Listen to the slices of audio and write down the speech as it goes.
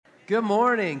Good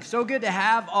morning. So good to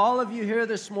have all of you here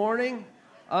this morning.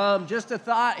 Just a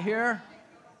thought here.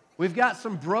 We've got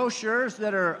some brochures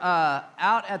that are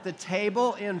out at the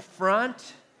table in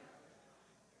front.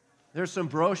 There's some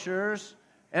brochures.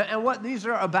 And what these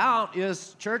are about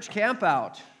is church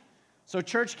campout. So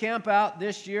church campout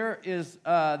this year is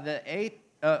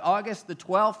August the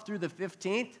 12th through the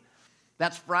 15th.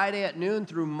 That's Friday at noon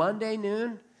through Monday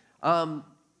noon.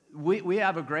 We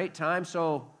have a great time.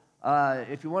 So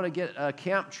if you want to get a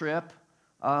camp trip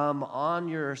on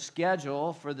your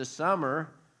schedule for the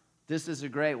summer, this is a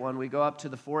great one. We go up to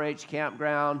the 4-H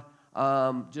campground,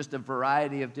 just a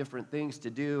variety of different things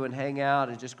to do and hang out,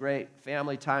 and just great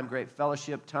family time, great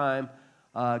fellowship time,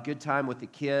 good time with the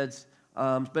kids.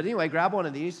 But anyway, grab one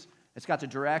of these. It's got the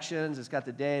directions, it's got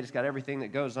the date, it's got everything that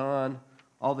goes on,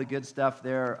 all the good stuff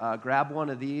there. Grab one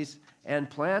of these and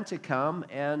plan to come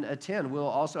and attend. We'll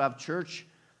also have church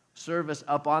service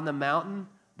up on the mountain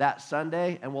that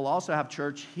Sunday, and we'll also have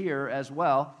church here as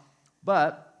well.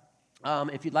 But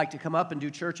if you'd like to come up and do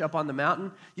church up on the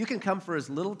mountain, you can come for as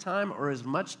little time or as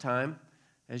much time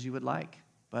as you would like,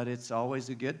 but it's always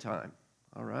a good time.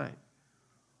 All right.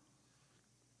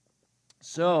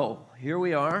 So here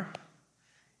we are,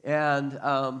 and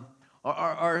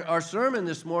our sermon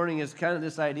this morning is kind of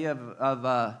this idea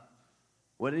of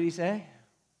what did he say?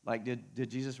 Like, did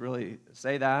Jesus really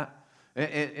say that?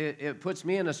 It puts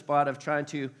me in a spot of trying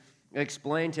to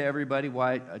explain to everybody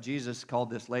why Jesus called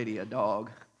this lady a dog,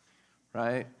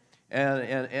 right?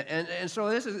 And so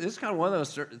this is kind of one of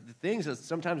those things that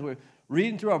sometimes we're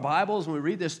reading through our Bibles and we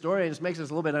read this story and it just makes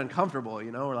us a little bit uncomfortable,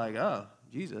 you know? We're like, oh,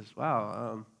 Jesus,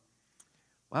 wow,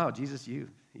 Jesus, you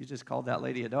just called that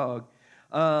lady a dog.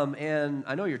 And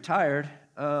I know you're tired,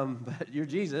 but you're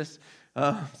Jesus,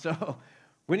 so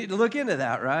we need to look into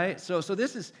that, right? So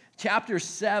this is chapter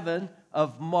 7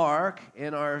 of Mark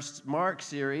in our Mark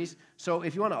series. So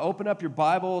if you want to open up your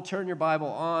Bible, turn your Bible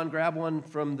on, grab one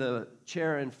from the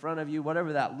chair in front of you,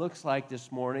 whatever that looks like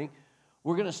this morning.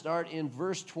 We're going to start in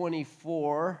verse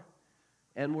 24,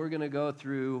 and we're going to go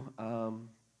through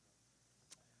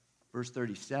verse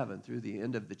 37, through the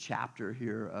end of the chapter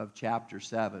here of chapter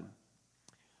 7.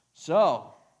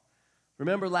 So,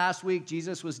 remember last week,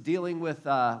 Jesus was dealing with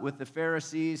the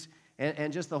Pharisees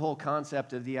and just the whole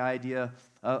concept of the idea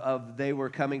of they were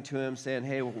coming to him saying,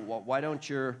 hey, why don't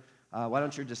your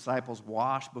disciples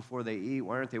wash before they eat?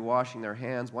 Why aren't they washing their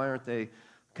hands? Why aren't they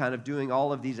kind of doing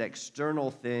all of these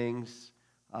external things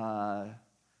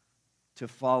to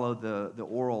follow the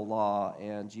oral law?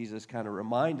 And Jesus kind of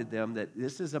reminded them that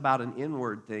this is about an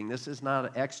inward thing. This is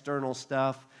not external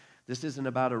stuff. This isn't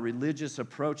about a religious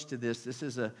approach to this. This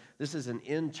is an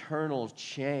internal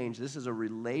change. This is a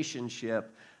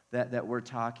relationship that we're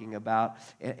talking about.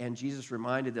 And Jesus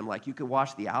reminded them, like, you can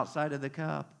wash the outside of the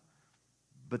cup,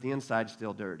 but the inside's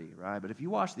still dirty, right? But if you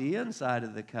wash the inside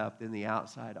of the cup, then the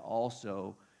outside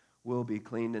also will be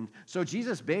cleaned. And so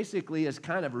Jesus basically has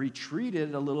kind of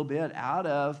retreated a little bit out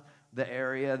of the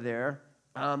area there,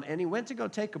 and he went to go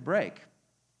take a break.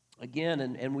 Again,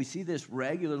 and we see this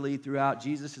regularly throughout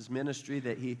Jesus' ministry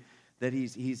that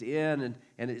he's in,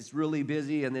 and it's really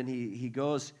busy, and then he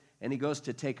goes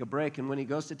to take a break. And when he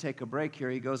goes to take a break here,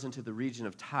 he goes into the region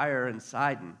of Tyre and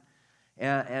Sidon.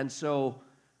 And so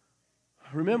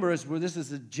remember, this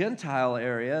is a Gentile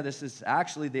area. This is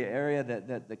actually the area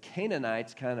that the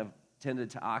Canaanites kind of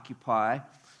tended to occupy.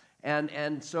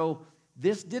 And so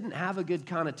this didn't have a good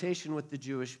connotation with the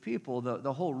Jewish people.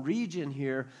 The whole region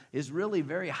here is really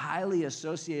very highly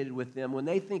associated with them. When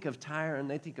they think of Tyre and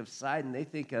they think of Sidon, they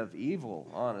think of evil,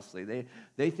 honestly.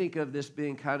 They think of this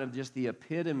being kind of just the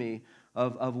epitome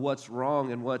of what's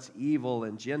wrong and what's evil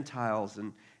and Gentiles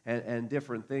and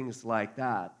different things like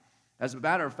that. As a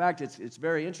matter of fact, it's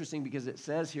very interesting because it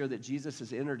says here that Jesus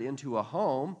has entered into a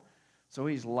home. So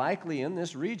he's likely in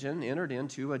this region entered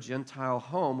into a Gentile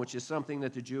home, which is something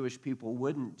that the Jewish people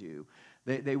wouldn't do.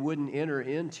 They wouldn't enter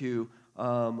into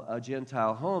a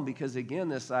Gentile home because, again,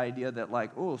 this idea that,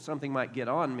 like, oh, something might get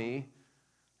on me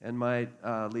and might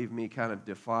leave me kind of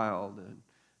defiled.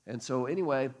 And so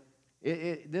anyway,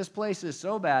 this place is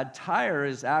so bad. Tyre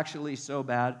is actually so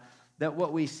bad that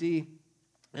what we see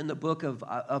in the book of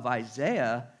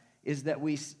Isaiah is that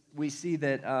we see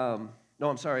that... No,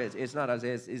 I'm sorry, it's not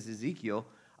Isaiah, it's Ezekiel.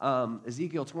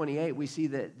 Ezekiel 28, we see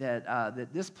that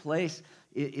this place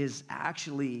is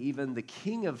actually, even the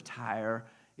king of Tyre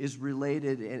is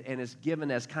related and is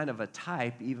given as kind of a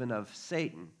type even of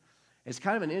Satan. It's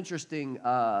kind of an interesting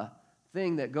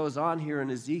thing that goes on here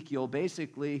in Ezekiel.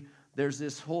 Basically, there's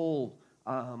this whole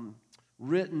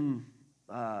written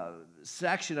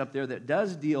section up there that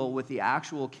does deal with the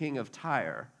actual king of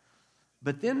Tyre.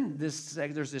 But then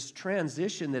there's this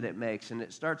transition that it makes, and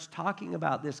it starts talking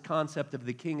about this concept of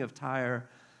the king of Tyre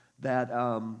that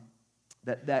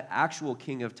that actual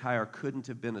king of Tyre couldn't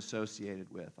have been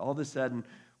associated with. All of a sudden,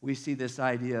 we see this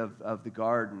idea of the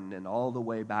garden and all the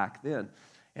way back then.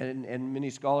 And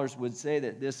many scholars would say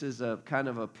that this is a kind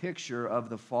of a picture of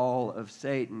the fall of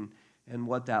Satan and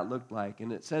what that looked like.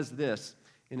 And it says this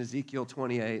in Ezekiel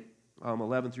 28,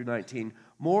 11 through 19.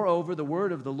 Moreover, the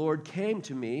word of the Lord came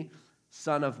to me,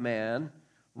 Son of man,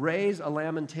 raise a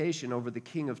lamentation over the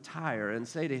king of Tyre and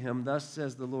say to him, thus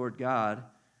says the Lord God,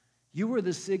 you were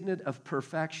the signet of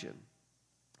perfection,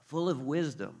 full of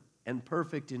wisdom and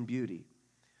perfect in beauty.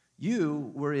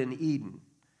 You were in Eden,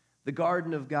 the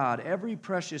garden of God. Every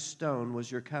precious stone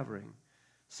was your covering,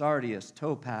 sardius,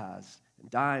 topaz,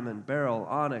 diamond, beryl,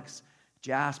 onyx,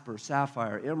 jasper,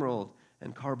 sapphire, emerald,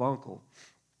 and carbuncle.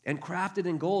 And crafted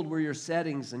in gold were your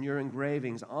settings and your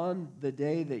engravings. On the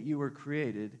day that you were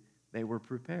created, they were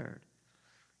prepared.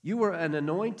 You were an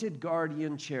anointed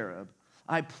guardian cherub.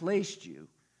 I placed you.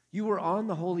 You were on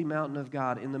the holy mountain of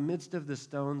God. In the midst of the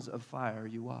stones of fire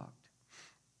you walked.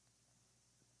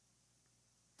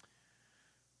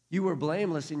 You were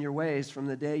blameless in your ways from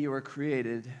the day you were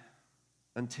created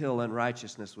until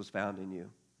unrighteousness was found in you.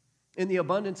 In the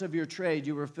abundance of your trade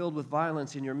you were filled with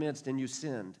violence in your midst, and you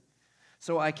sinned.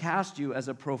 So I cast you as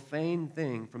a profane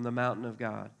thing from the mountain of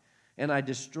God, and I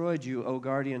destroyed you, O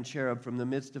guardian cherub, from the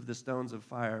midst of the stones of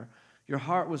fire. Your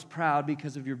heart was proud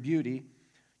because of your beauty.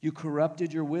 You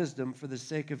corrupted your wisdom for the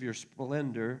sake of your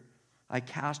splendor. I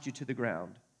cast you to the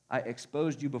ground. I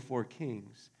exposed you before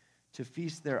kings to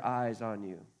feast their eyes on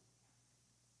you.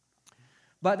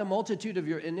 By the multitude of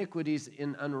your iniquities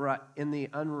in the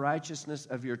unrighteousness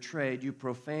of your trade, you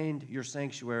profaned your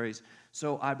sanctuaries.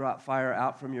 So I brought fire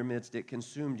out from your midst. It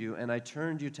consumed you, and I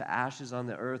turned you to ashes on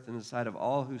the earth in the sight of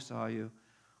all who saw you.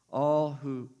 All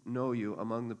who know you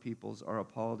among the peoples are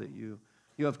appalled at you.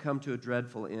 You have come to a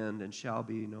dreadful end and shall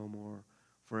be no more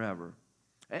forever.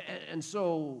 And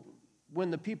so when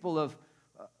the people of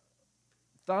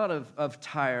thought of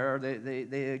Tyre,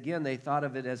 they thought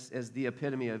of it as the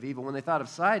epitome of evil. When they thought of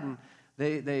Sidon,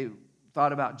 they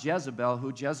thought about Jezebel,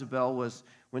 who Jezebel was,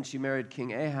 when she married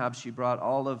King Ahab, she brought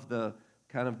all of the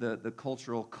kind of the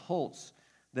cultural cults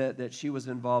that she was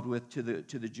involved with to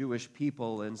the Jewish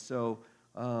people. And so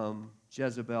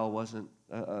Jezebel wasn't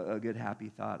a good, happy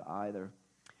thought either.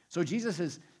 So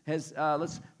Jesus has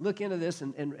let's look into this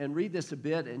and read this a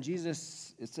bit. And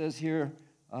Jesus, it says here,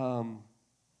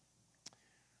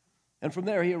 and from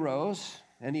there he arose,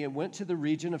 and he went to the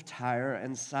region of Tyre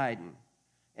and Sidon.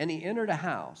 And he entered a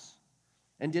house,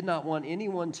 and did not want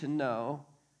anyone to know,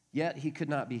 yet he could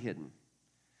not be hidden.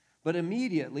 But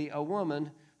immediately a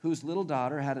woman whose little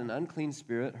daughter had an unclean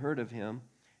spirit heard of him,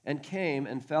 and came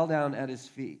and fell down at his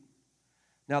feet.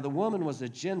 Now the woman was a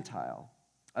Gentile,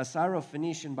 a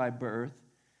Syrophoenician by birth,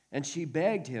 and she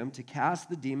begged him to cast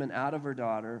the demon out of her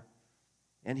daughter.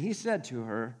 And he said to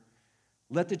her,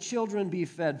 let the children be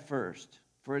fed first,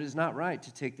 for it is not right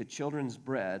to take the children's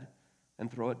bread and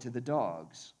throw it to the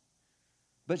dogs.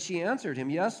 But she answered him,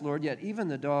 yes, Lord, yet even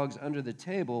the dogs under the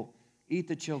table eat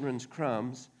the children's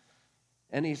crumbs.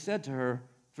 And he said to her,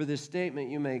 for this statement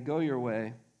you may go your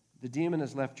way. The demon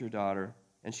has left your daughter.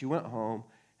 And she went home,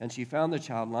 and she found the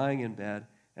child lying in bed,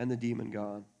 and the demon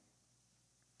gone.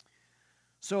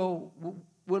 So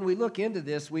when we look into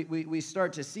this, we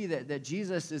start to see that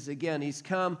Jesus is, again, he's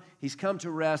come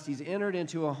to rest. He's entered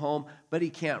into a home, but he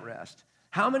can't rest.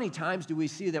 How many times do we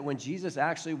see that when Jesus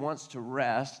actually wants to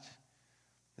rest,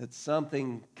 that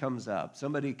something comes up,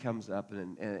 somebody comes up,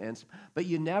 but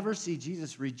you never see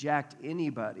Jesus reject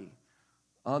anybody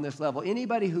on this level.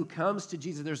 Anybody who comes to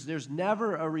Jesus, there's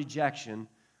never a rejection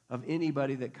of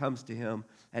anybody that comes to him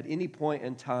at any point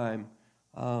in time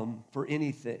for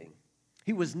anything.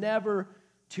 He was never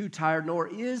too tired, nor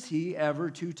is he ever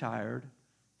too tired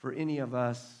for any of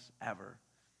us ever.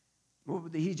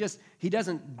 He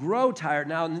doesn't grow tired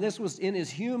now, and this was in his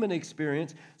human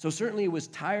experience, so certainly he was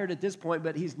tired at this point,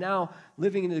 but he's now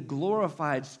living in a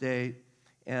glorified state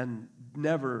and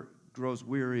never grows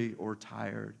weary or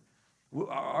tired.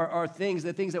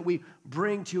 The things that we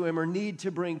bring to him or need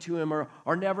to bring to him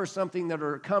are never something that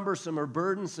are cumbersome or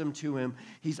burdensome to him.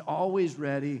 He's always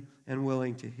ready and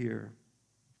willing to hear.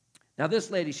 Now,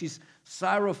 this lady, she's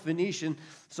Syrophoenician,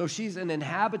 so she's an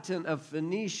inhabitant of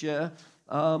Phoenicia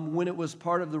when it was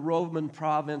part of the Roman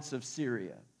province of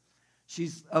Syria.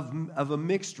 She's of a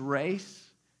mixed race.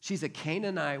 She's a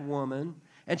Canaanite woman,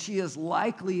 and she is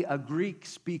likely a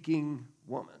Greek-speaking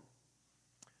woman.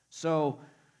 So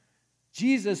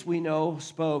Jesus, we know,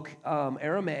 spoke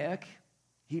Aramaic.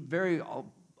 He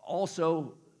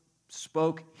also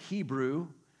spoke Hebrew,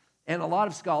 and a lot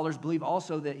of scholars believe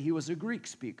also that he was a Greek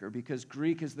speaker because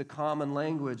Greek is the common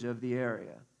language of the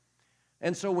area.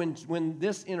 And so when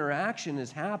this interaction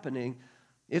is happening,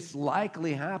 it's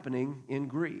likely happening in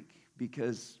Greek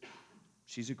because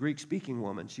she's a Greek-speaking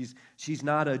woman. She's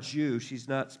not a Jew. She's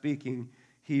not speaking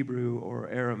Hebrew or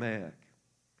Aramaic.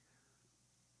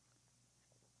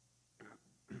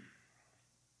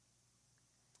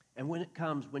 And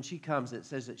when she comes, it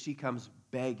says that she comes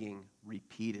begging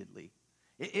repeatedly.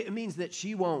 It means that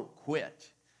she won't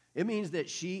quit. It means that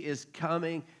she is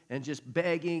coming and just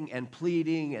begging and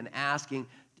pleading and asking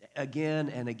again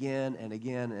and again and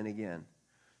again and again.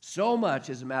 So much,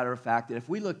 as a matter of fact, that if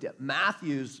we looked at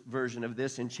Matthew's version of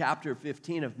this in chapter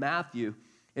 15 of Matthew,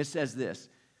 it says this.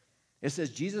 It says,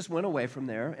 Jesus went away from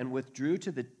there and withdrew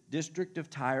to the district of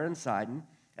Tyre and Sidon,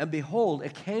 and behold, a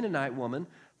Canaanite woman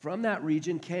from that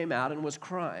region came out and was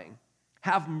crying,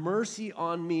 "Have mercy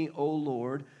on me, O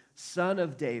Lord, Son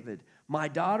of David. My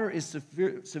daughter is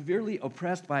severely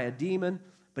oppressed by a demon,"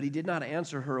 but he did not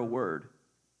answer her a word.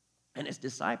 And his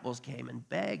disciples came and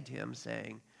begged him,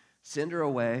 saying, "Send her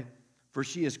away, for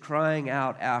she is crying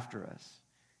out after us."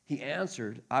 He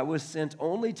answered, "I was sent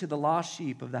only to the lost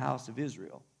sheep of the house of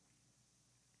Israel."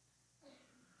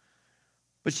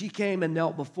 But she came and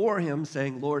knelt before him,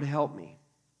 saying, "Lord, help me."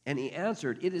 And he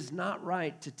answered, "It is not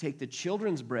right to take the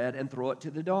children's bread and throw it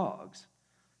to the dogs."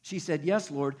 She said, "Yes,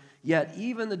 Lord, yet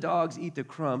even the dogs eat the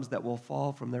crumbs that will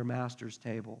fall from their master's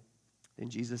table."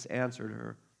 Then Jesus answered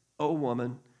her, "O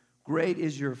woman, great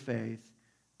is your faith.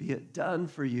 Be it done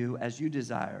for you as you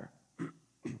desire."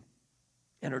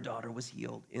 And her daughter was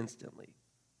healed instantly.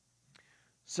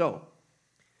 So,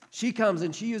 she comes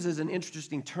and she uses an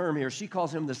interesting term here. She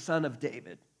calls him the Son of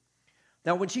David.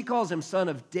 Now, when she calls him Son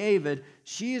of David,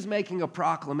 she is making a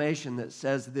proclamation that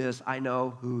says this: I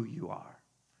know who you are.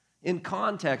 In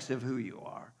context of who you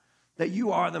are, that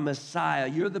you are the Messiah.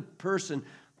 You're the person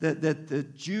that the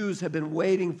Jews have been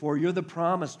waiting for. You're the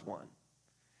promised one.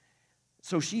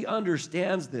 So she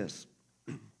understands this.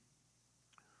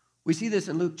 We see this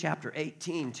in Luke chapter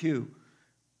 18 too.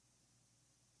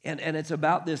 And it's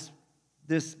about this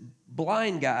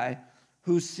blind guy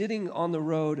who's sitting on the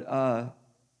road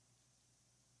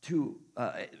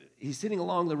he's sitting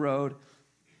along the road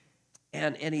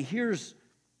and he hears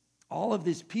all of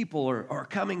these people are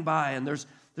coming by, and there's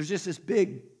just this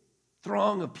big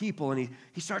throng of people, and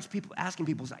he starts asking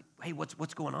people, he's like, "Hey,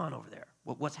 what's going on over there?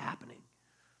 What's happening?"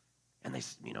 And they,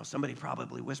 somebody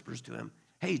probably whispers to him,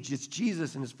 "Hey, it's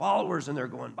Jesus and his followers, and they're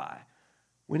going by."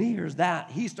 When he hears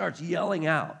that, he starts yelling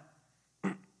out,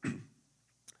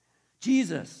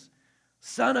 "Jesus,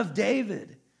 Son of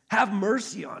David, have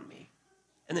mercy on me."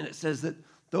 And then it says that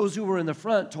those who were in the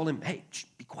front told him, "Hey,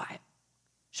 be quiet.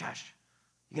 Shush.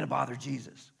 You're going to bother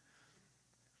Jesus."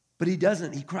 But he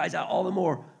doesn't. He cries out all the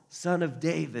more, "Son of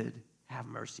David, have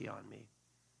mercy on me."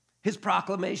 His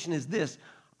proclamation is this: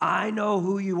 I know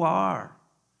who you are.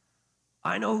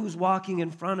 I know who's walking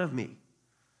in front of me.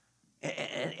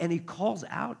 And he calls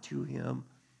out to him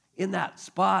in that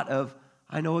spot of,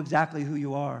 I know exactly who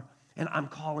you are, and I'm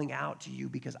calling out to you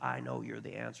because I know you're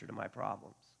the answer to my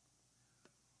problems.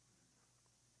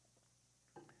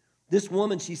 This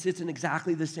woman, she sits in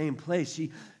exactly the same place.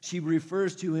 She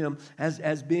refers to him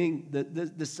as being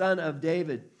the Son of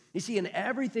David. You see, and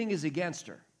everything is against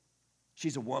her.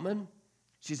 She's a woman.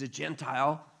 She's a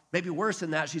Gentile. Maybe worse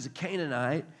than that, she's a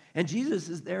Canaanite. And Jesus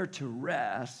is there to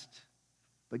rest.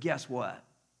 But guess what?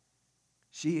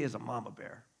 She is a mama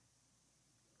bear.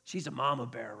 She's a mama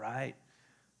bear, right?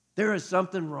 There is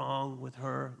something wrong with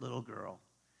her little girl.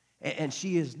 And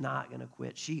she is not going to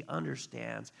quit. She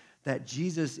understands that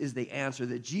Jesus is the answer,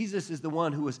 that Jesus is the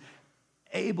one who is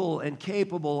able and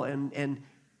capable, and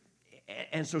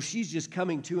so she's just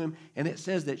coming to him, and it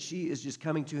says that she is just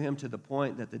coming to him to the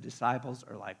point that the disciples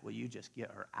are like, "Will you just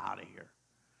get her out of here?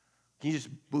 Can you just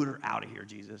boot her out of here,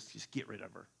 Jesus? Just get rid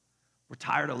of her. We're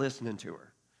tired of listening to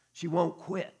her. She won't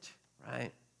quit,"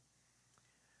 right?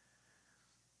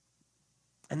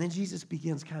 And then Jesus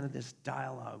begins kind of this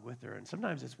dialogue with her. And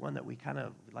sometimes it's one that we kind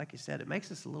of, like I said, it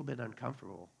makes us a little bit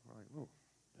uncomfortable. We're like,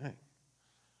 "Oh,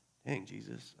 dang,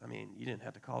 Jesus. I mean, you didn't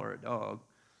have to call her a dog."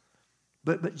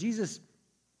 But Jesus,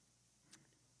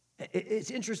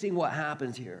 it's interesting what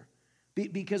happens here.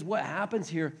 Because what happens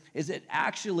here is that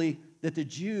actually that the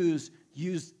Jews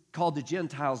called the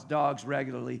Gentiles dogs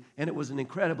regularly, and it was an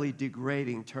incredibly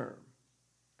degrading term.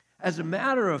 As a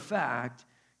matter of fact,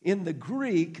 in the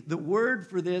Greek, the word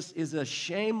for this is a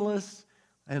shameless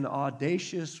and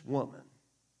audacious woman.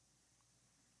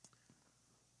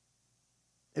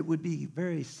 it would be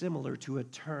very similar to a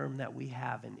term that we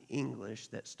have in English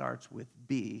that starts with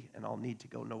B, and I'll need to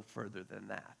go no further than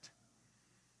that.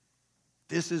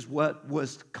 This is what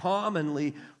was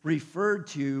commonly referred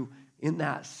to in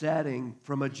that setting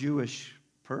from a Jewish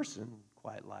person,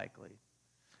 quite likely.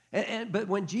 But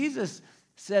when Jesus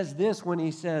says this, when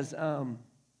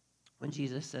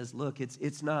Jesus says, look,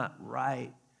 it's not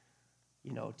right,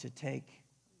 to take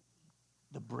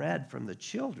the bread from the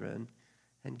children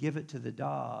and give it to the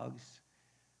dogs,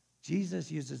 Jesus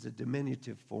uses a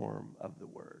diminutive form of the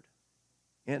word.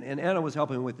 And Anna was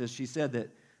helping with this. She said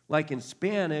that, like in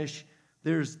Spanish,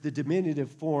 there's the diminutive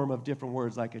form of different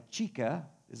words, like a chica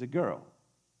is a girl,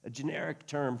 a generic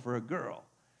term for a girl.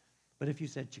 But if you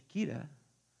said chiquita,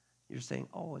 you're saying,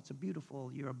 oh,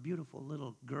 you're a beautiful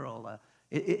little girl.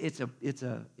 It's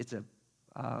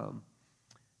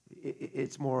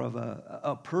more of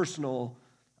a personal,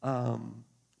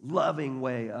 loving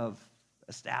way of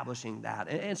establishing that.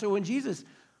 And so when Jesus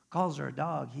calls her a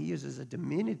dog, he uses a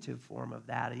diminutive form of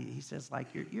that. He says, like,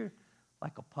 you're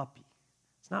like a puppy.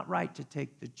 It's not right to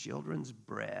take the children's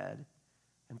bread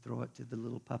and throw it to the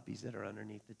little puppies that are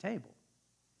underneath the table.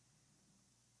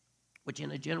 Which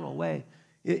in a general way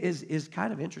is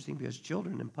kind of interesting because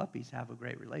children and puppies have a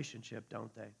great relationship,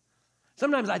 don't they?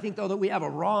 Sometimes I think, though, that we have a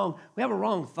wrong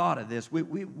thought of this.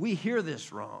 We hear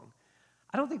this wrong.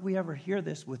 I don't think we ever hear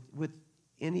this with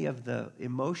any of the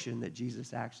emotion that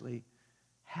Jesus actually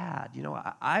had.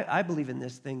 I believe in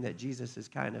this thing that Jesus is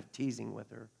kind of teasing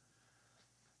with her.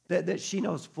 That she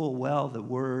knows full well the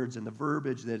words and the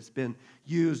verbiage that's been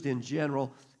used in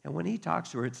general. And when he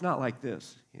talks to her, it's not like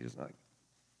this. He's like,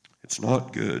 it's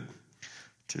not good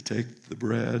to take the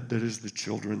bread that is the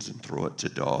children's and throw it to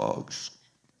dogs.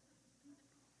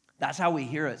 That's how we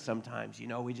hear it sometimes.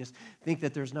 We just think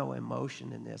that there's no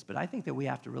emotion in this. But I think that we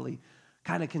have to really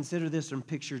kind of consider this and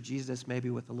picture Jesus maybe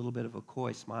with a little bit of a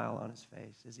coy smile on his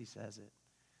face as he says it.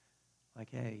 Like,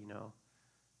 hey, you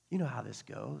know how this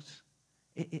goes.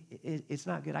 It's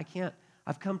not good.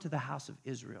 I've come to the house of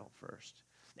Israel first.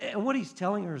 And what he's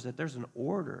telling her is that there's an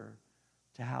order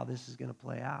to how this is going to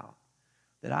play out.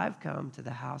 That I've come to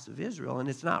the house of Israel, and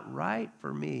it's not right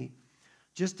for me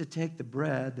just to take the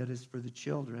bread that is for the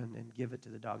children and give it to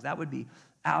the dogs. That would be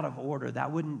out of order.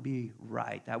 That wouldn't be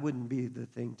right. That wouldn't be the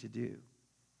thing to do.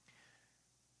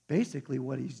 Basically,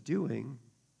 what he's doing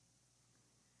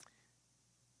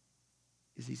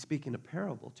is he's speaking a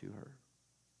parable to her.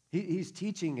 He's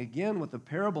teaching, again, with a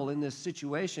parable in this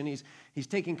situation. He's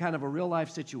taking kind of a real-life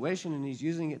situation, and he's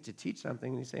using it to teach something.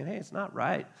 And he's saying, hey, it's not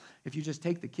right if you just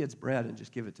take the kid's bread and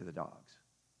just give it to the dogs.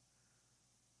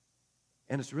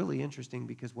 And it's really interesting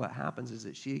because what happens is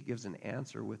that she gives an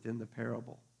answer within the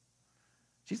parable.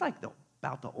 She's like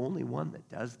about the only one that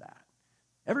does that.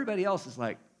 Everybody else is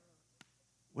like,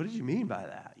 what did you mean by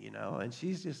that? And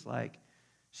she's just like,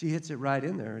 she hits it right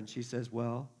in there, and she says,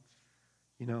 well,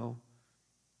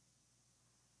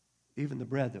 even the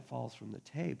bread that falls from the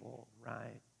table,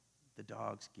 right? The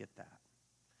dogs get that.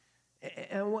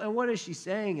 And what is she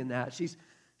saying in that? She's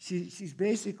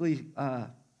basically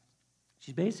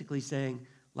saying,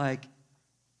 like,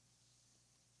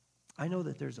 I know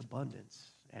that there's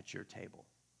abundance at your table.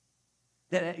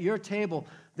 That at your table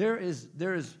there is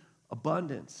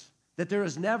abundance. That there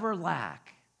is never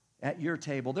lack at your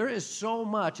table. There is so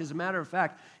much. As a matter of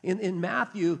fact, in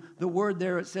Matthew, the word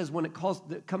there, it says when it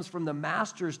comes from the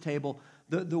master's table,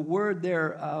 the word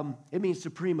there, it means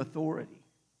supreme authority.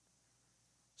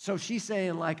 So she's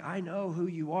saying, like, I know who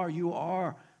you are. You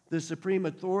are the supreme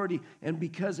authority. And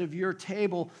because of your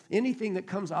table, anything that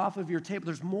comes off of your table,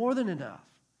 there's more than enough.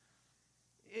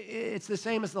 It's the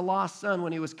same as the lost son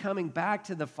when he was coming back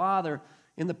to the father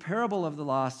in the parable of the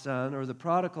lost son or the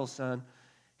prodigal son.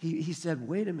 He said,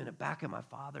 wait a minute, back at my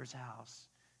father's house,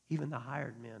 even the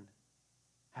hired men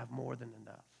have more than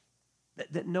enough.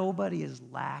 That nobody is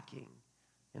lacking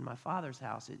in my father's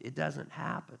house. It doesn't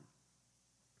happen.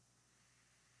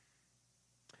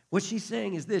 What she's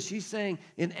saying is this. She's saying,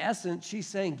 in essence,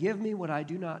 give me what I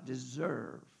do not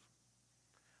deserve,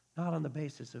 not on the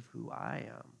basis of who I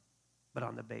am, but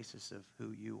on the basis of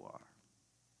who you are.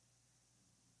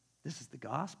 This is the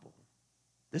gospel.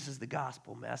 This is the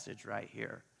gospel message right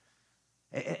here.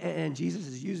 And Jesus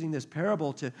is using this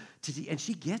parable to and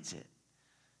she gets it.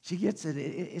 She gets it.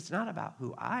 It's not about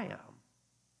who I am.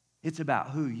 It's about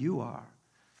who you are.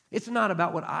 It's not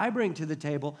about what I bring to the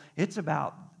table. It's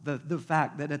about the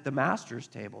fact that at the master's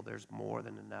table, there's more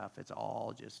than enough. It's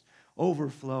all just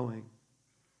overflowing.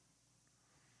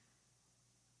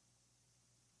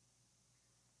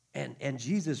 And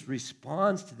Jesus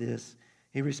responds to this.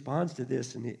 He responds to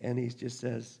this, and he just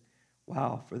says,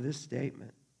 wow, for this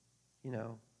statement, you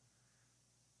know,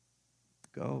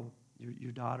 go.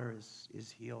 Your daughter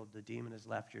is healed. The demon has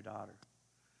left your daughter.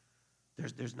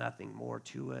 There's nothing more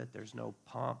to it. There's no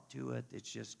pomp to it.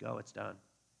 It's just go. It's done.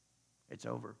 It's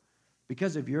over.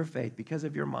 Because of your faith, because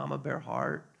of your mama bear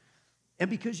heart, and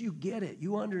because you get it.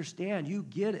 You understand. You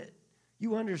get it.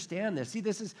 You understand this. See,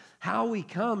 this is how we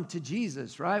come to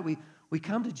Jesus, right? We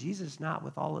come to Jesus not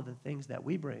with all of the things that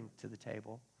we bring to the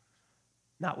table,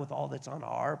 not with all that's on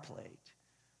our plate,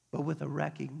 but with a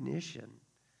recognition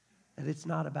that it's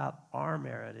not about our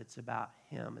merit, it's about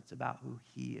him. It's about who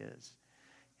he is.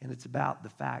 And it's about the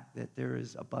fact that there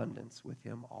is abundance with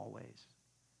him always.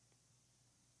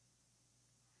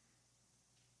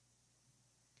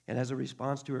 And as a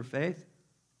response to her faith,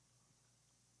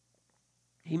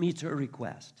 he meets her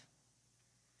request.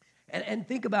 And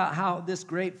think about how this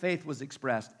great faith was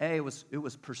expressed. It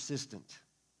was persistent.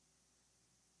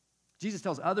 Jesus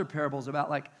tells other parables about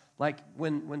like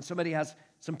when somebody has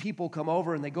some people come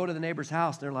over and they go to the neighbor's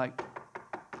house, they're like,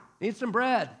 need some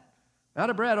bread. Out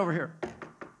of bread over here.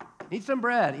 Need some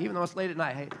bread, even though it's late at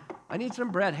night. Hey, I need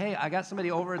some bread. Hey, I got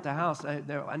somebody over at the house.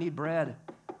 I need bread.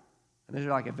 And they're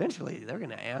like, eventually, they're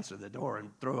going to answer the door and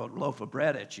throw a loaf of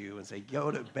bread at you and say, go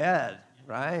to bed,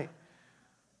 right?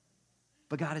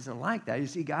 But God isn't like that. You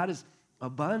see, God is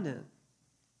abundant.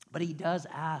 But he does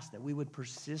ask that we would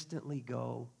persistently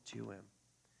go to him,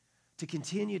 to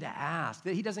continue to ask,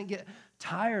 that he doesn't get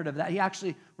tired of that. He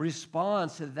actually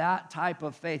responds to that type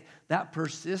of faith, that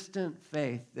persistent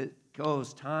faith that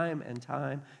goes time and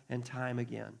time and time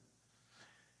again.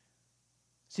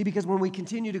 See, because when we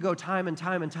continue to go time and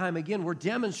time and time again, we're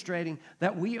demonstrating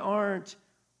that we aren't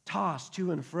tossed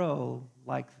to and fro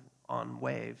like on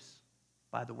waves,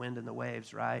 by the wind and the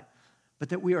waves, right? But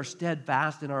that we are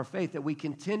steadfast in our faith, that we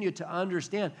continue to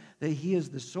understand that he is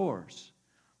the source.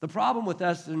 The problem with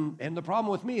us and the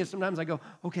problem with me is sometimes I go,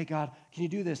 okay, God, can you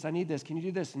do this? I need this. Can you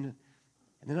do this? And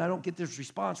then I don't get this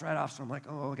response right off, so I'm like,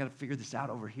 oh, I got to figure this out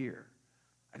over here.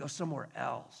 I go somewhere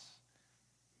else.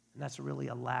 And that's really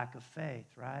a lack of faith,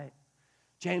 right?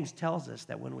 James tells us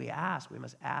that when we ask, we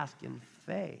must ask in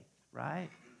faith, right?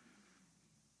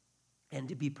 And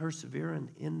to be perseverant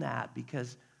in that,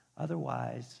 because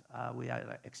otherwise we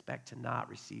expect to not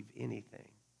receive anything.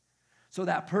 So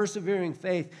that persevering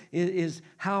faith is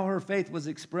how her faith was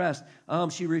expressed.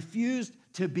 She refused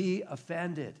to be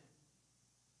offended.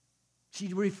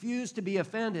 She refused to be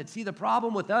offended. See, the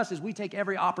problem with us is we take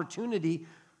every opportunity,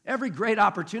 every great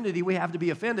opportunity we have to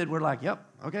be offended, we're like, yep,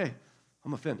 okay,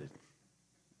 I'm offended,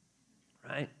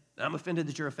 right? I'm offended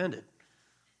that you're offended.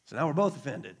 So now we're both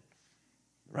offended,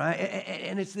 right?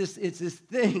 And it's this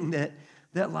thing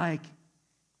that like,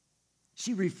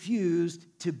 she refused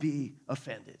to be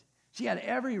offended. She had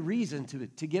every reason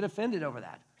to get offended over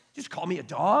that. Just call me a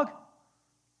dog?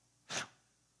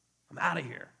 I'm out of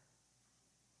here.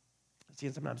 See,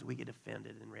 and sometimes we get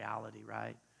offended in reality,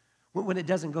 right? When it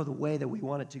doesn't go the way that we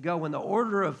want it to go, when the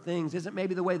order of things isn't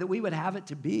maybe the way that we would have it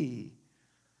to be,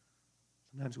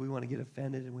 sometimes we want to get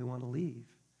offended and we want to leave.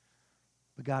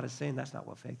 But God is saying that's not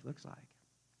what faith looks like.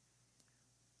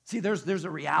 See, there's a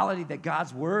reality that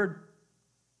God's word,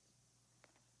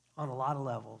 on a lot of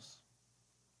levels,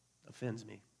 offends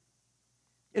me.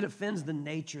 It offends the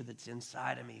nature that's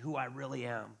inside of me, who I really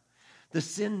am. The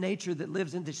sin nature that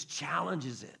lives in this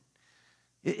challenges it.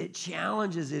 It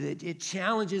challenges it. It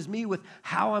challenges me with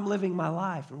how I'm living my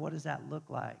life and what does that look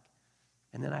like.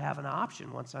 And then I have an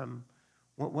option once I'm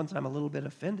a little bit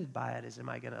offended by it. Am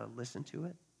I going to listen to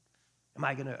it? Am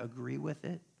I going to agree with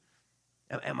it?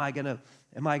 Am I going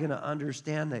to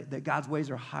understand that God's ways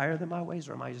are higher than my ways,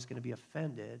 or am I just going to be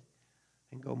offended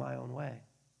and go my own way?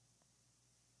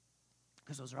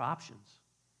 Because those are options,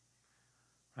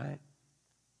 right?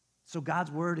 So God's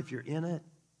word, if you're in it,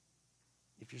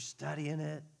 if you're studying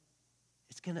it,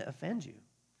 it's going to offend you.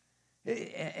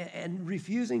 And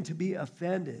refusing to be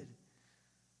offended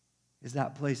is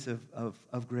that place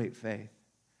of great faith.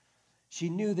 She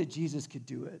knew that Jesus could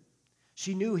do it.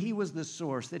 She knew he was the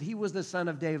source, that he was the Son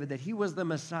of David, that he was the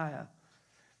Messiah.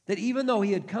 That even though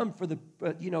he had come for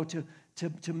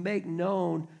to make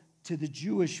known to the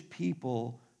Jewish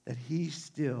people that he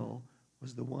still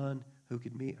was the one who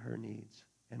could meet her needs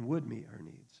and would meet her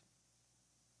needs.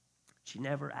 She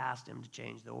never asked him to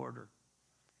change the order.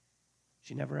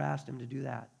 She never asked him to do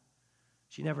that.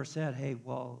 She never said, hey,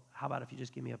 well, how about if you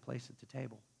just give me a place at the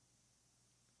table?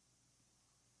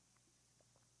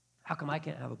 How come I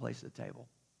can't have a place at the table?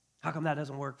 How come that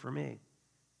doesn't work for me?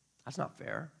 That's not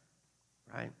fair,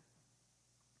 right?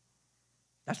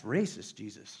 That's racist,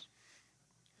 Jesus.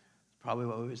 It's probably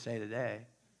what we would say today.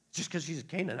 Just because she's a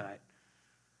Canaanite,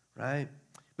 right?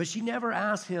 But she never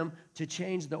asks him to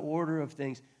change the order of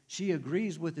things. She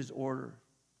agrees with his order,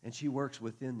 and she works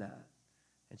within that.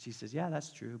 And she says, yeah,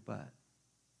 that's true, but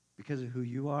because of who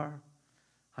you are,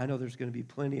 I know there's going to be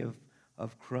plenty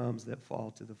of crumbs that fall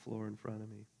to the floor in front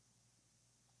of me.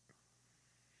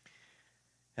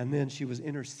 And then she was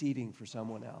interceding for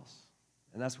someone else.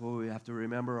 And that's what we have to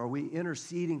remember. Are we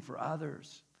interceding for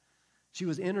others? She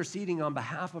was interceding on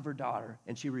behalf of her daughter,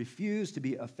 and she refused to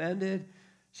be offended.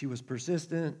 She was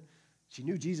persistent. She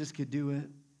knew Jesus could do it,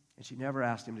 and she never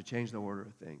asked him to change the order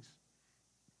of things.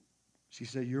 She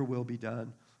said, your will be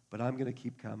done, but I'm going to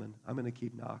keep coming. I'm going to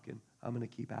keep knocking. I'm going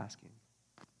to keep asking.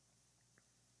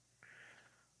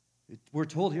 We're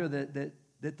told here that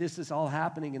this is all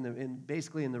happening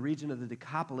basically in the region of the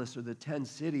Decapolis, or the 10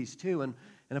 cities too. And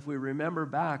if we remember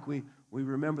back, we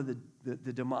remember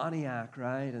the demoniac,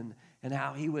 right? And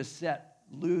how he was set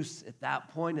loose at that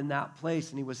point in that place,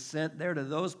 and he was sent there to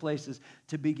those places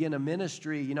to begin a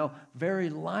ministry. You know, very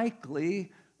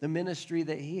likely the ministry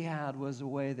that he had was a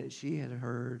way that she had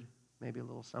heard maybe a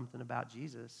little something about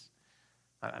Jesus.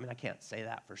 I mean, I can't say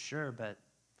that for sure, but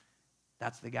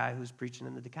that's the guy who's preaching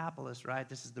in the Decapolis, right?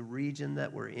 This is the region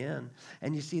that we're in.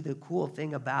 And you see, the cool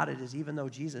thing about it is, even though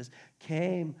Jesus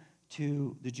came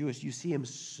to the Jewish, you see him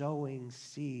sowing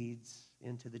seeds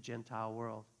into the Gentile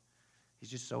world. He's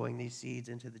just sowing these seeds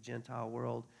into the Gentile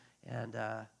world. And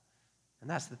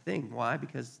that's the thing. Why?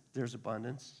 Because there's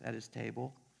abundance at his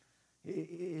table.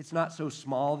 It's not so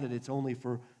small that it's only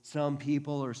for some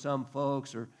people or some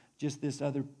folks or just this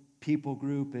other people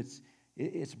group.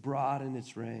 It's broad in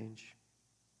its range.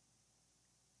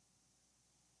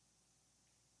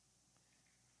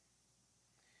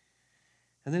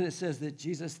 And then it says that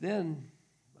Jesus then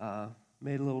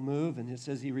made a little move, and it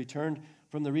says he returned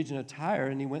from the region of Tyre,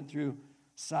 and he went through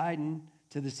Sidon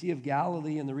to the Sea of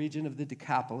Galilee in the region of the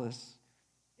Decapolis.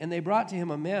 And they brought to him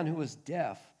a man who was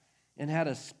deaf and had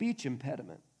a speech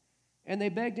impediment. And they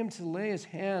begged him to lay his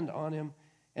hand on him,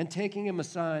 and taking him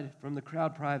aside from the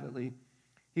crowd privately,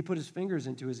 he put his fingers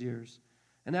into his ears,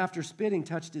 and after spitting,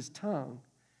 touched his tongue.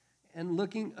 And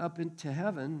looking up into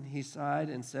heaven, he sighed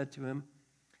and said to him,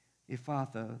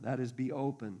 Ephphatha, that is, be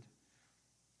opened.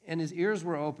 And his ears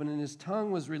were opened, and his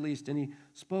tongue was released, and he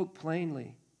spoke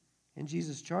plainly. And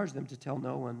Jesus charged them to tell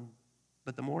no one.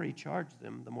 But the more he charged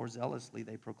them, the more zealously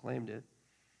they proclaimed it.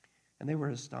 And they were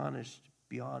astonished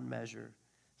beyond measure,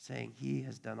 saying, he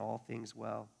has done all things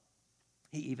well.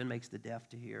 He even makes the deaf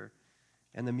to hear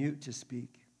and the mute to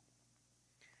speak.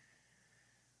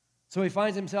 So he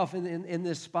finds himself in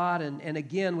this spot, and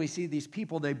again, we see these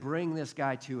people, they bring this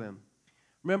guy to him.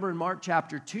 Remember in Mark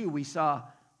chapter 2, we saw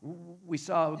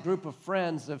a group of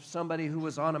friends of somebody who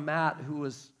was on a mat, who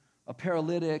was a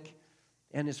paralytic,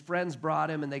 and his friends brought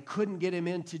him, and they couldn't get him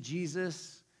into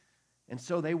Jesus. And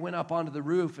so they went up onto the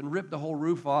roof and ripped the whole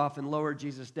roof off and lowered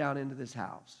Jesus down into this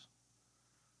house.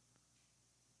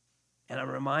 And I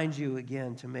remind you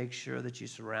again to make sure that you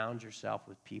surround yourself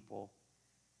with people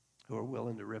who are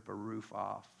willing to rip a roof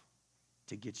off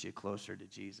to get you closer to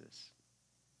Jesus.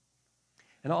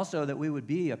 And also that we would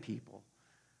be a people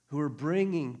who are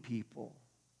bringing people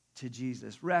to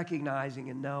Jesus,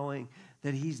 recognizing and knowing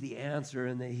that he's the answer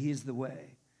and that he's the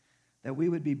way. That we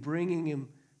would be bringing him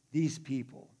these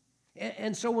people.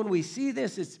 And so when we see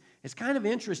this, it's kind of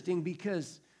interesting,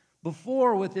 because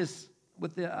before with the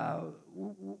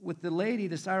lady,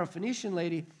 the Syrophoenician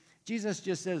lady, Jesus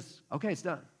just says, okay, it's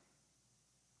done.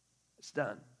 It's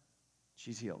done.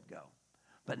 She's healed, go.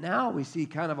 But now we see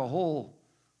kind of a whole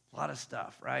lot of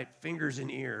stuff, right? Fingers in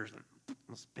ears,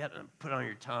 and spit and put on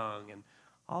your tongue, and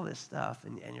all this stuff.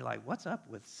 And you're like, what's up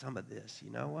with some of this?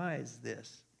 You know, why is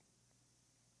this?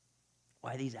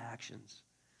 Why these actions?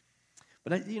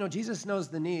 But, Jesus knows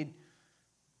the need.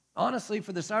 Honestly,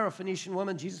 for the Syrophoenician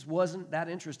woman, Jesus wasn't that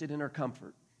interested in her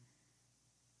comfort.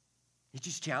 He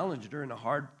just challenged her in a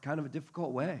hard, kind of a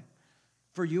difficult way.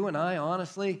 For you and I,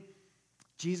 honestly,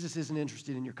 Jesus isn't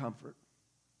interested in your comfort.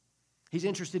 He's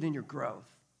interested in your growth.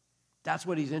 That's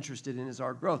what he's interested in, is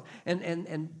our growth.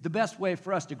 And the best way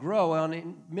for us to grow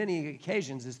on many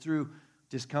occasions is through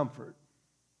discomfort.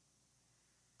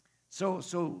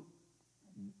 So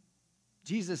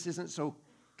Jesus isn't so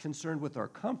concerned with our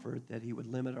comfort that he would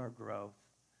limit our growth.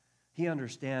 He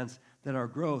understands that our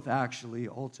growth actually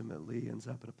ultimately ends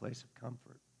up at a place of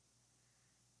comfort.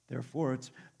 Therefore,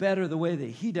 it's better the way that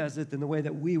he does it than the way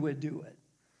that we would do it.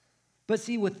 But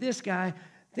see, with this guy,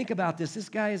 think about this. This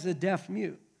guy is a deaf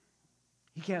mute.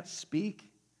 He can't speak.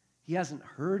 He hasn't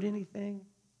heard anything.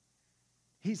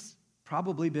 He's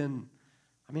probably been,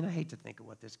 I hate to think of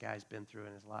what this guy's been through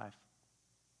in his life.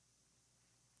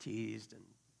 Teased and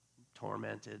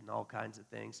tormented and all kinds of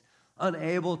things,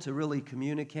 unable to really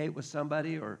communicate with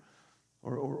somebody or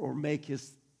make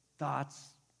his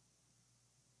thoughts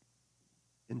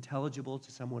intelligible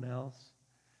to someone else.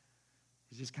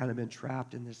 He's just kind of been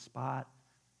trapped in this spot.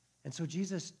 And so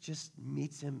Jesus just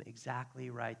meets him exactly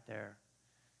right there.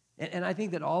 And I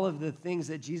think that all of the things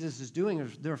that Jesus is doing,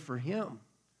 they're for him.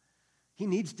 He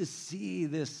needs to see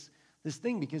this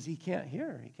thing because he can't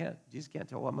hear. Jesus can't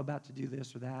tell, I'm about to do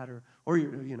this or that. Or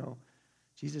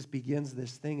Jesus begins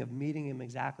this thing of meeting him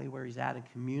exactly where he's at and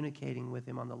communicating with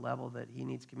him on the level that he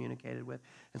needs communicated with.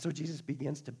 And so Jesus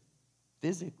begins to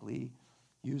physically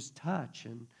use touch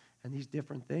and these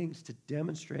different things to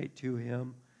demonstrate to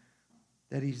him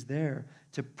that he's there,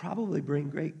 to probably bring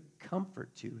great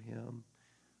comfort to him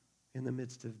in the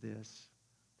midst of this,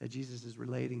 that Jesus is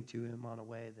relating to him on a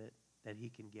way that he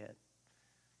can get.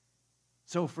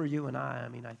 So for you and I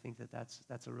think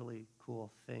that's a really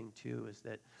cool thing too, is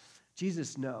that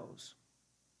Jesus knows.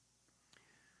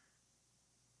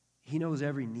 He knows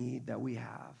every need that we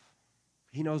have.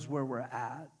 He knows where we're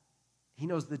at. He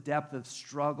knows the depth of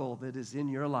struggle that is in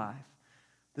your life,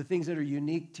 the things that are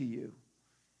unique to you.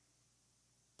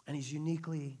 And he's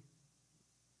uniquely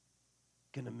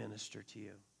going to minister to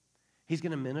you. He's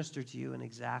going to minister to you in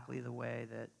exactly the way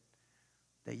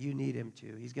that you need him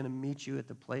to. He's going to meet you at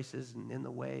the places and in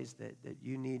the ways that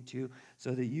you need to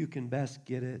so that you can best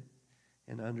get it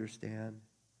and understand.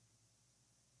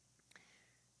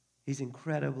 He's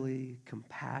incredibly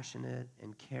compassionate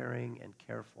and caring and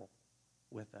careful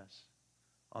with us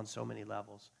on so many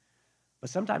levels. But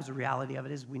sometimes the reality of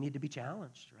it is we need to be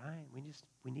challenged, right?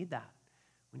 We need that.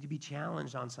 We need to be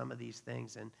challenged on some of these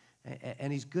things,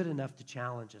 and he's good enough to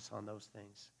challenge us on those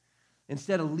things.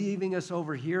 Instead of leaving us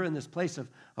over here in this place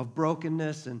of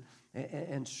brokenness,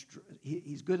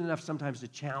 he's good enough sometimes to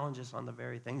challenge us on the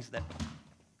very things that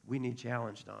we need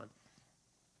challenged on.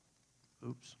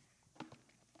 Oops.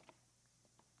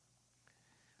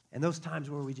 And those times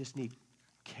where we just need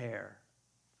care,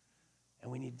 and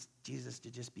we need Jesus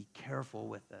to just be careful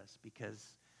with us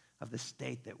because of the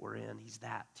state that we're in, he's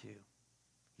that too.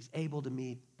 He's able to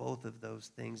meet both of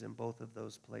those things in both of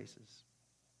those places.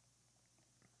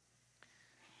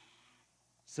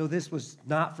 So this was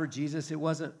not for Jesus. It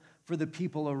wasn't for the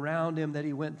people around him that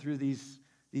he went through these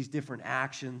different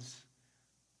actions.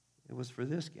 It was for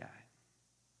this guy,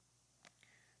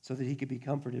 so that he could be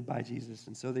comforted by Jesus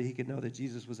and so that he could know that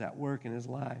Jesus was at work in his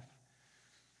life.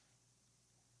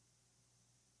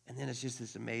 And then it's just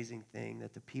this amazing thing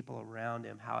that the people around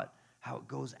him, how it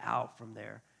goes out from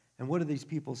there. And what do these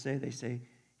people say? They say,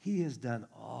 he has done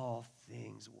all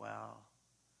things well.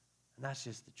 And that's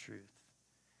just the truth.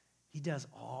 He does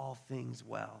all things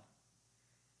well.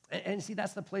 And see,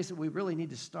 that's the place that we really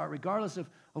need to start, regardless of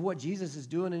what Jesus is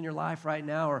doing in your life right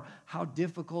now or how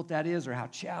difficult that is or how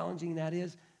challenging that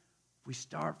is. We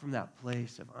start from that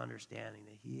place of understanding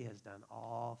that he has done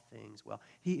all things well.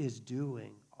 He is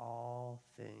doing all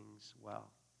things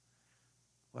well.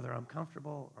 Whether I'm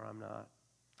comfortable or I'm not.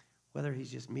 Whether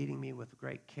he's just meeting me with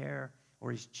great care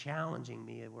or he's challenging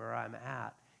me where I'm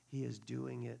at, he is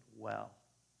doing it well.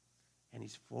 And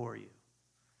he's for you.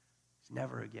 He's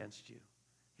never against you.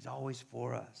 He's always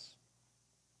for us.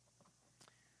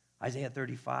 Isaiah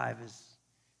 35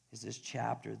 is this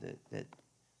chapter that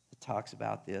talks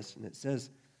about this, and it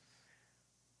says,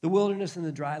 the wilderness and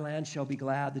the dry land shall be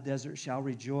glad, the desert shall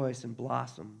rejoice and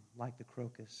blossom like the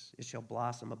crocus. It shall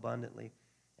blossom abundantly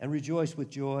and rejoice with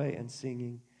joy and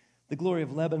singing. The glory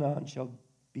of Lebanon shall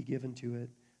be given to it,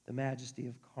 the majesty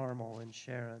of Carmel and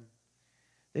Sharon.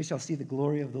 They shall see the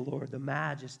glory of the Lord, the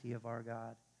majesty of our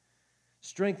God.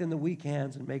 Strengthen the weak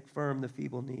hands and make firm the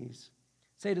feeble knees.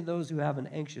 Say to those who have an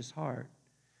anxious heart,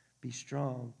 be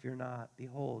strong, fear not.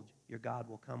 Behold, your God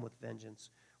will come with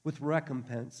vengeance, with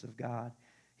recompense of God.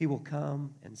 He will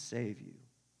come and save you.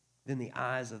 Then the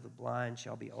eyes of the blind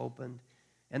shall be opened,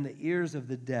 and the ears of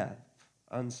the deaf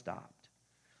unstopped.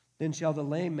 Then shall the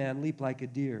lame man leap like a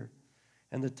deer,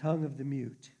 and the tongue of the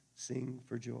mute sing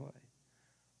for joy.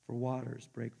 For waters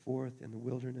break forth in the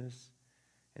wilderness,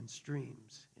 and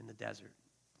streams in the desert.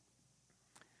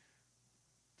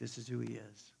 This is who he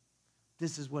is.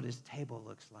 This is what his table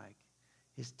looks like.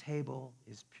 His table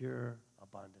is pure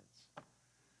abundance.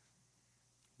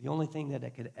 The only thing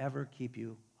that could ever keep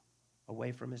you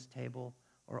away from his table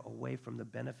or away from the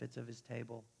benefits of his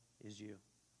table is you.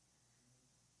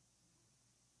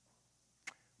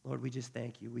 Lord, we just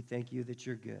thank you. We thank you that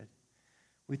you're good.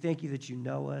 We thank you that you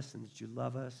know us and that you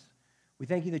love us. We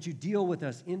thank you that you deal with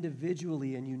us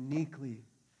individually and uniquely.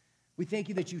 We thank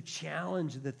you that you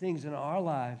challenge the things in our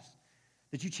lives,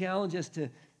 that you challenge us to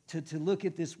look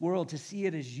at this world, to see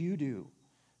it as you do,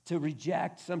 to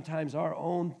reject sometimes our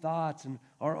own thoughts and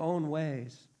our own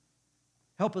ways.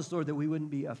 Help us, Lord, that we wouldn't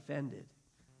be offended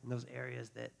in those areas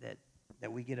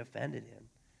that we get offended in.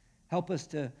 Help us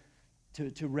to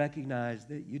recognize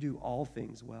that you do all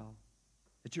things well,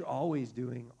 that you're always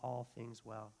doing all things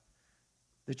well,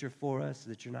 that you're for us,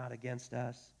 that you're not against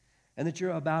us, and that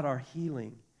you're about our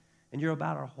healing and you're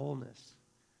about our wholeness.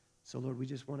 So, Lord, we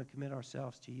just want to commit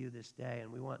ourselves to you this day,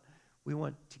 and we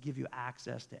want to give you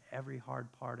access to every hard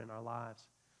part in our lives.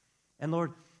 And,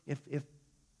 Lord, if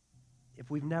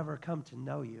we've never come to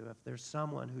know you, if there's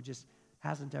someone who just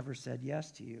hasn't ever said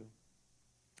yes to you,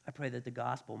 I pray that the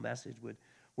gospel message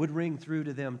would ring through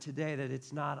to them today, that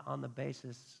it's not on the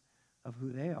basis of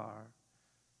who they are,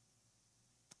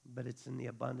 but it's in the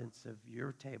abundance of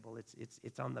your table.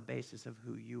 It's on the basis of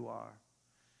who you are.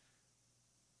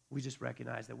 We just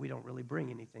recognize that we don't really bring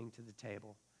anything to the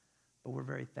table, but we're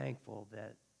very thankful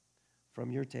that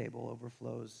from your table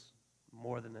overflows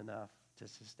more than enough to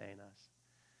sustain us.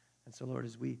 And so, Lord,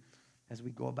 as we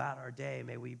go about our day,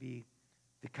 may we be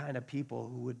the kind of people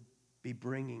who would be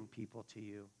bringing people to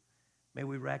you. May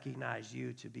we recognize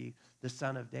you to be the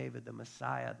Son of David, the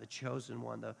Messiah, the chosen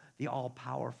one, the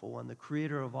all-powerful one, the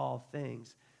creator of all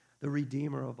things, the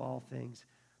redeemer of all things,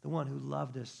 the one who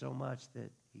loved us so much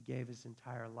that he gave his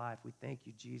entire life. We thank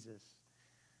you, Jesus,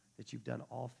 that you've done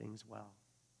all things well,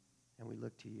 and we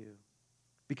look to you.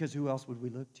 Because who else would we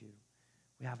look to?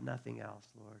 We have nothing else,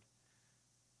 Lord.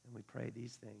 And we pray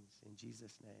these things in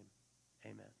Jesus' name.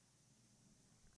 Amen.